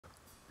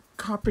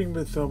copying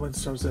Beethoven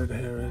stars Ed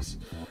Harris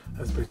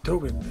as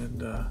Beethoven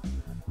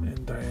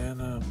and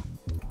Diana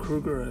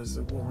Kruger as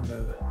the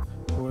woman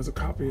who was a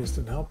copyist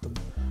and helped them.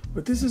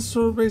 But this is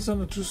sort of based on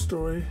a true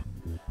story,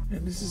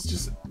 and this is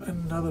just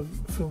another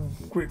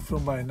great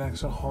film by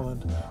Naxa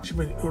Holland. She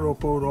made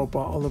Europa,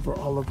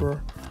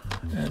 Oliver,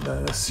 and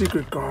A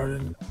Secret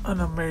Garden. An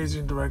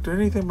amazing director.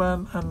 Anything by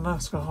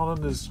Naxa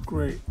Holland is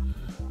great.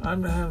 I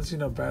haven't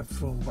seen a bad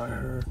film by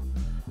her,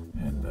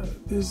 and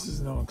this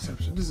is no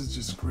exception. This is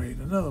just great.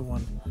 Another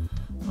one.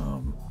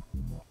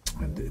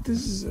 And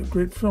this is a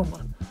great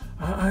film.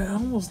 I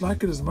almost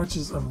like it as much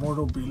as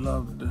Immortal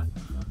Beloved,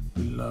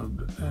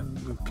 and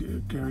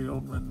with Gary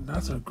Oldman.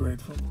 That's a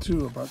great film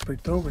too about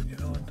Beethoven,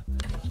 and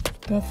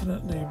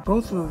definitely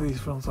both of these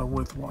films are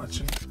worth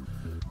watching.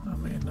 I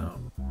mean,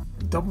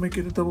 don't make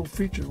it a double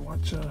feature.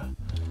 Watch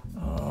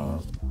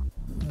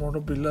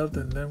Immortal Beloved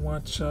and then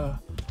watch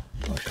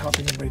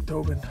Copying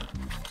Beethoven.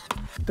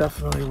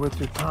 Definitely worth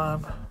your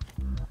time.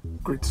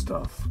 Great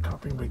stuff.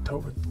 Copying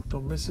Beethoven.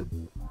 Don't miss it.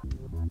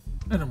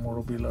 And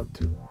Immortal Beloved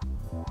too.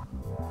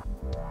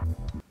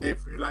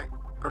 If you like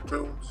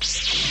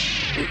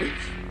cartoons, movies,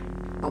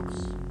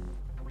 books,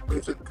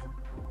 music,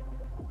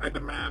 I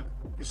demand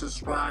you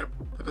subscribe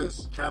to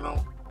this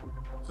channel.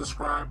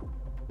 Subscribe.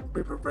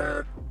 Be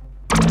prepared.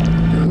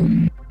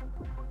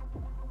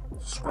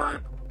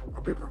 Subscribe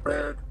or be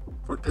prepared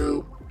for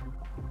doom.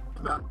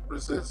 Do not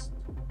resist.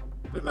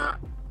 Do not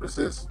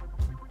resist.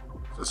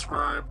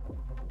 Subscribe.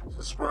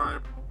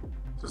 Subscribe.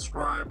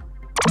 Subscribe.